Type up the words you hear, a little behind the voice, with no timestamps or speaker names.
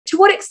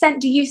what extent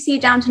do you see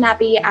Downton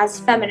Abbey as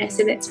feminist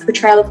in its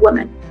portrayal of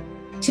women?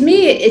 To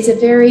me, it's a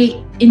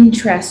very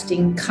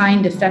interesting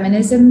kind of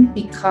feminism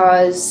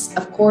because,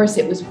 of course,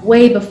 it was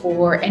way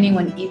before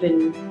anyone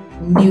even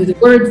knew the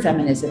word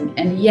feminism,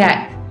 and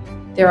yet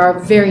there are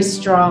very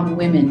strong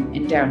women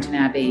in Downton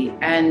Abbey,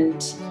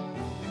 and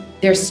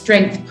their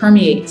strength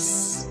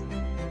permeates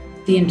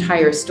the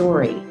entire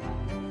story.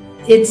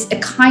 It's a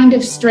kind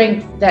of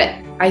strength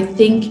that I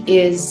think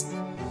is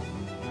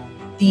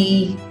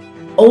the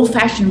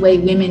old-fashioned way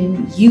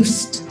women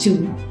used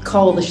to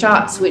call the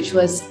shots, which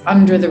was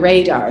under the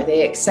radar.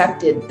 They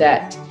accepted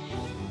that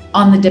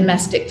on the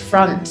domestic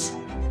front,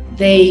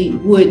 they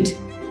would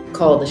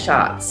call the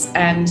shots.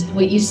 And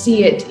you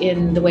see it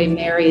in the way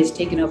Mary has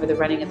taken over the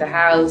running of the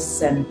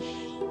house and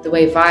the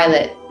way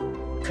Violet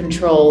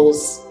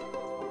controls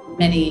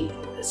many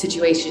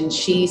situations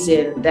she's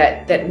in,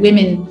 that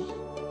women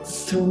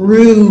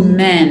through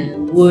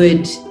men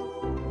would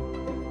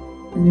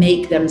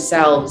make their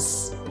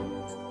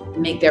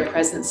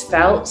presence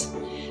felt.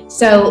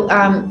 So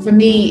for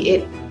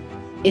me,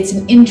 it's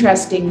an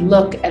interesting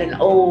look at an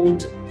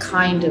old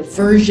kind of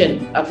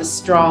version of a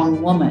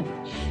strong woman.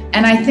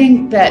 And I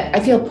think that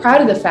I feel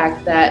proud of the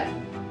fact that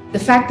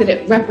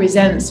it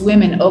represents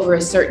women over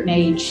a certain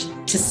age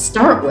to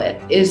start with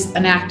is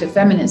an act of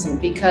feminism,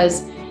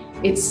 because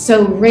it's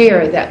so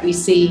rare that we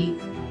see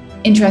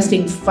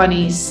interesting,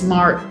 funny,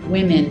 smart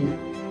women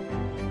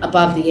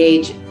above the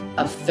age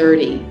of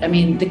 30. I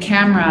mean, the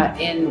camera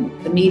in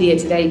the media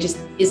today just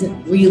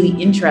isn't really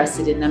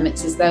interested in them.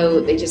 It's as though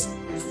they just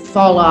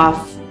fall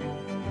off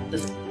the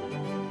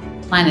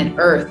planet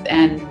Earth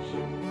and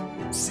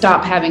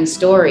stop having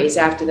stories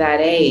after that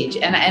age.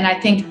 And I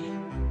think,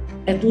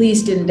 at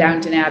least in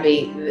Downton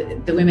Abbey,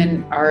 the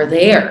women are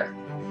there.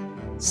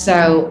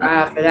 So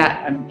for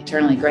that, I'm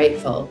eternally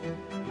grateful.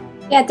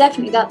 Yeah,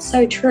 definitely. That's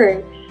so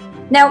true.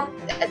 Now,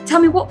 tell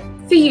me, what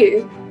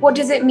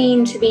does it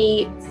mean to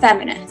be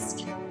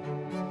feminist?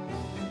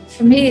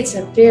 For me, it's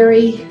a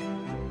very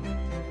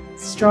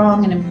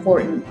strong and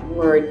important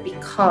word,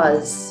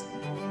 because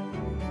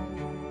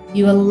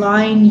you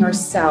align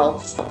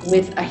yourself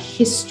with a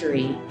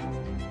history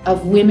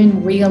of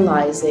women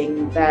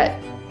realizing that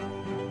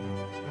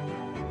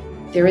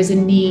there is a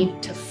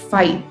need to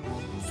fight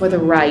for the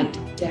right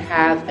to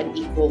have an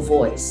equal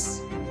voice.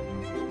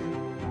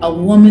 A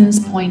woman's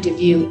point of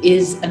view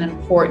is an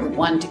important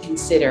one to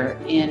consider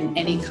in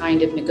any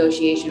kind of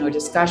negotiation or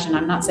discussion.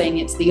 I'm not saying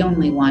it's the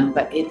only one,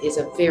 but it is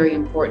a very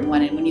important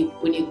one. And when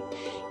you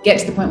get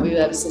to the point where you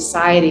have a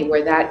society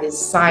where that is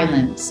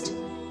silenced,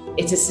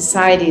 it's a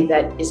society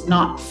that is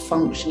not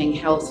functioning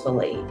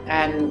healthfully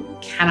and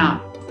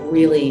cannot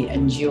really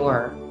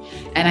endure.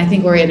 And I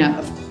think we're in,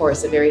 of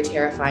course, a very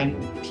terrifying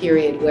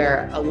period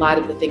where a lot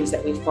of the things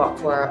that we fought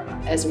for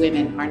as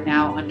women are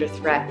now under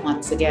threat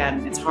once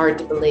again. It's hard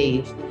to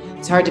believe.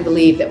 It's hard to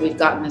believe that we've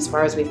gotten as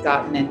far as we've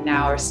gotten and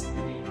now are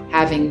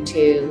having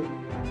to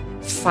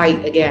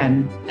fight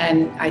again.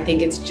 And I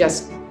think it's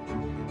just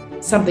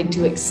something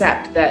to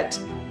accept that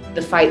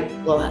the fight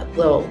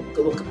will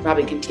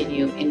probably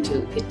continue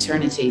into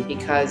eternity,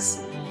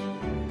 because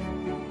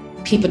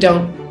people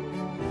don't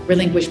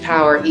relinquish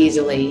power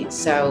easily.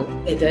 So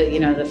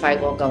the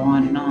fight will go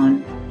on and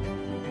on.